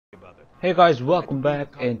Hey guys, welcome back,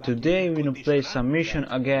 and today we're gonna play some mission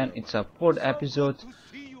again. It's a fourth episode,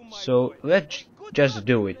 so let's just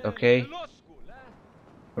do it, okay?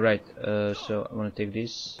 Right, so I'm gonna take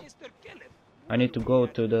this. I need to go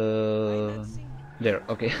to the... there,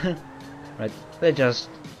 okay. Right, let's just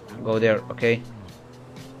go there, okay?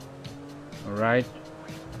 Alright.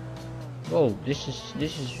 Oh, this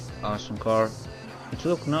is awesome car. It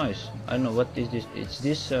looks nice. I don't know what is this. Is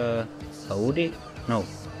this Audi? No.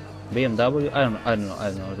 BMW? I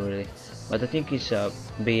don't know really, but I think it's a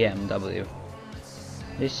BMW.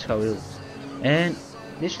 This is how it looks, and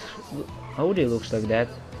this Audi looks like that.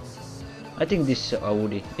 I think this is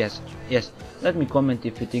Audi. Yes. Let me comment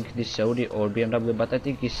if you think this is Audi or BMW, but I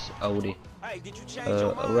think it's Audi.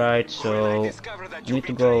 Right, so you need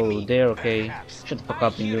to go there, okay? Shut the fuck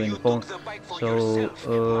up and you're in the phone. So,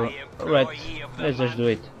 alright, let's just do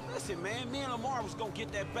it. Listen, man, me and Lamar was gonna get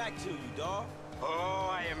that back to you, dawg. Oh,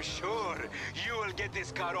 I am sure you will get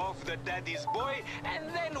this car off the daddy's boy, and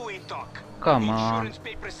then we talk. Come on. Insurance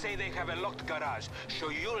papers say they have a locked garage, so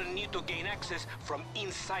you'll need to gain access from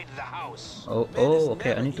inside the house. Oh,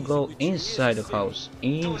 okay. I need to go inside the house.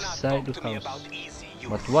 Inside the house.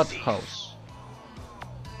 But what house?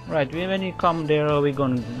 Right. When you come there, we're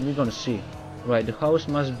gonna see. Right. The house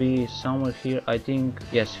must be somewhere here. I think.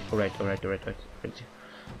 Yes. Alright.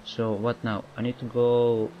 So what now? I need to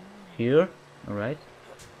go here. Alright.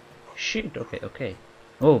 Shit, okay.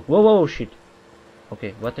 Oh, whoa, shit.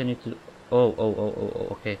 Okay, what I need to... Oh,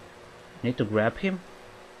 okay. I need to grab him?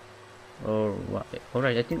 Or what?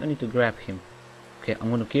 Alright, I think I need to grab him. Okay,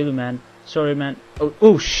 I'm gonna kill you, man. Sorry, man.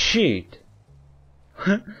 Oh shit!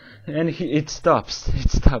 And it stops.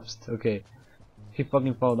 Okay. He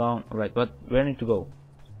fucking fall down. Alright, but where I need to go?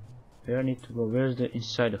 Where's the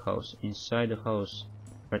inside the house? Inside the house.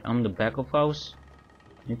 Right, I'm the back of house.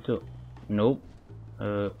 Need to... Nope.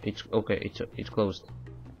 It's okay. It's closed.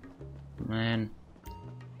 Man.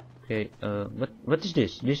 Okay. What is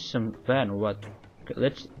this? This is some van or what? Okay,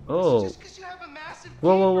 let's. Oh.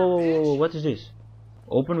 Whoa. What is this?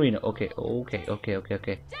 Open window. Okay.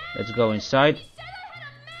 Let's go inside.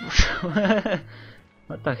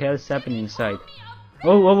 What the hell is happening inside?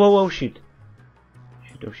 Oh shit.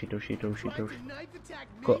 Oh shit.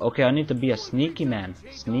 Okay, I need to be a sneaky man.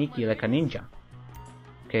 Sneaky like a ninja.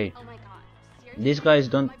 Okay. These guys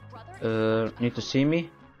don't need to see me.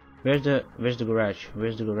 Where's the garage?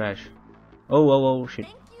 Oh shit.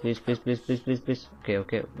 Please.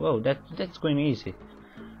 Okay. Whoa, that's going easy.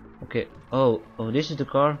 Okay. Oh, this is the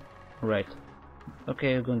car. Right.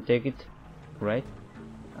 Okay, I'm gonna take it. Right.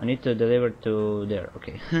 I need to deliver to there.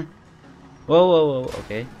 Okay. Whoa.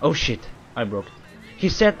 Okay. Oh shit. I broke it. He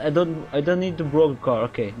said I don't need to broke the car.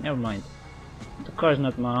 Okay, never mind. The car is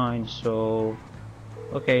not mine, so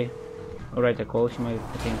okay. Alright, I call him, I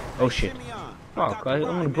think. Oh shit. Fuck, I'm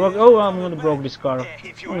gonna broke this car. I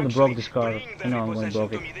know I'm gonna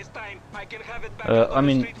broke it. I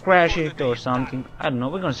mean, crash it or something. I don't know,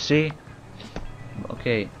 we're gonna see.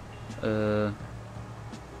 Okay.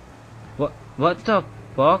 What the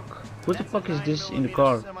fuck? Who the fuck is this in the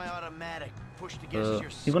car? You're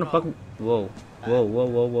gonna fuck me. Whoa.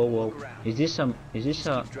 Is this a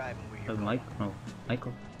Mike? No.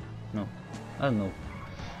 Michael? No. I don't know.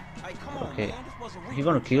 Okay, he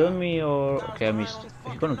gonna kill me or... Okay, I missed.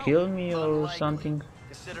 He gonna kill me or something?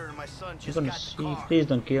 He's gonna see. Please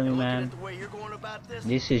don't kill me, man.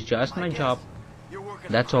 This is just my job.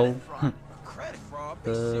 That's all.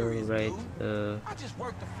 Right.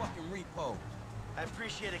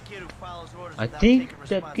 I think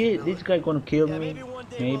this guy gonna kill me.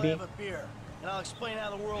 Maybe.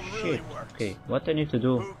 Shit. Okay, what I need to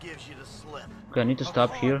do? Okay, I need to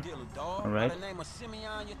stop here. Alright.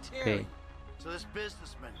 Okay.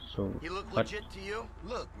 So what?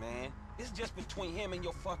 Look, man, it's just between him and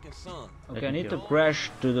your fucking son. Okay, I need to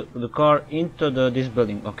crash to the car into this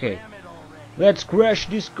building. Okay. Let's crash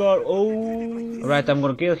this car. Oh. Right, I'm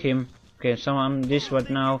gonna kill him. Okay, so I'm this right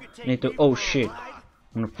now. I need to... Oh shit.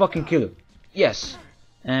 I'm gonna fucking kill him. Yes.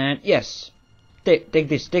 And yes. Take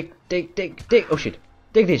this. Take. Oh shit.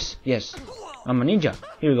 Take this. Yes. I'm a ninja.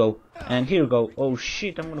 Here we go. And here we go. Oh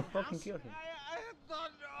shit, I'm gonna fucking kill him.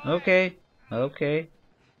 Okay.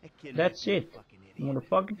 That's it. I'm gonna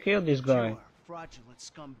fucking kill this guy.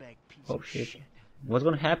 Oh shit. What's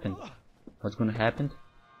gonna happen?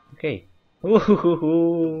 Okay.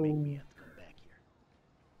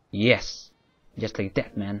 Yes. Just like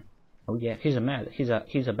that, man. Oh yeah, he's a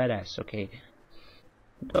badass.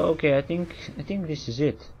 Okay, I think this is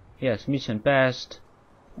it. Yes, mission passed.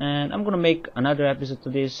 And I'm gonna make another episode to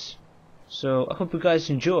this. So I hope you guys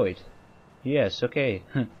enjoyed. Yes, okay.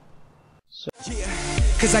 So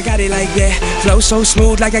Cause I got it like that. Flow so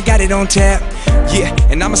smooth like I got it on tap. Yeah,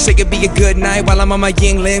 and I'ma say it be a good night while I'm on my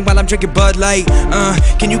Yingling, while I'm drinking Bud Light.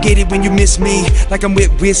 Can you get it when you miss me? Like I'm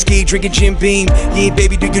with whiskey, drinking Jim Beam. Yeah,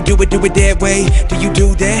 baby, do you do it that way? Do you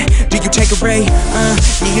do that? Do you take a ray?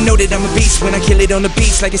 Yeah, you know that I'm a beast when I kill it on the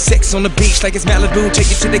beach. Like it's sex on the beach, like it's Malibu.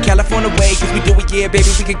 Take it to the California way. Cause we do it, yeah, baby,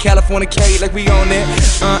 we can Californicate like we on that.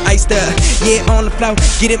 Iced up, yeah, on the floor,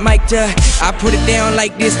 get it mic'd up. I put it down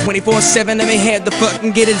like this 24/7. Let me have the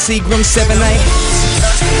fucking get it, Seagram 7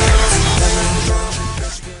 night.